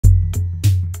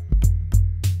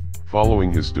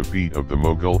Following his defeat of the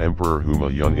Mughal Emperor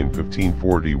Humayun in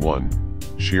 1541,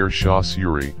 Sher Shah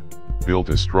Suri built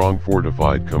a strong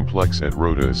fortified complex at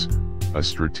Rohtas, a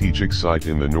strategic site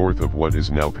in the north of what is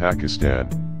now Pakistan.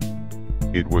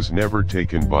 It was never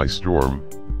taken by storm,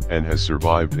 and has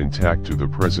survived intact to the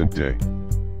present day.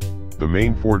 The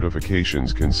main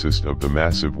fortifications consist of the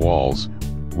massive walls,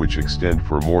 which extend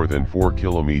for more than 4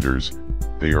 kilometers.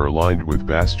 They are lined with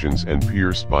bastions and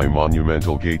pierced by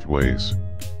monumental gateways.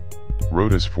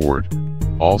 Rohtas Fort,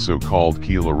 also called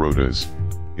Qila Rohtas,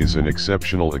 is an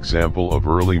exceptional example of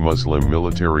early Muslim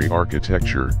military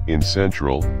architecture in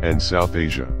Central and South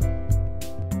Asia.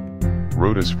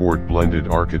 Rohtas Fort blended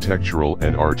architectural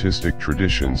and artistic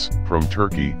traditions from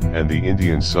Turkey and the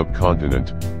Indian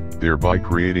subcontinent, thereby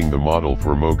creating the model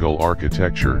for Mughal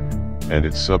architecture, and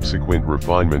its subsequent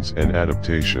refinements and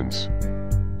adaptations.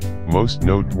 Most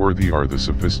noteworthy are the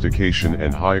sophistication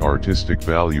and high artistic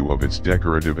value of its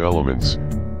decorative elements,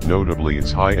 notably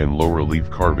its high and low relief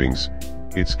carvings,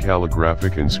 its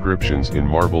calligraphic inscriptions in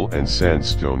marble and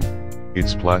sandstone,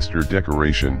 its plaster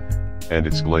decoration, and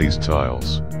its glazed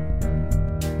tiles.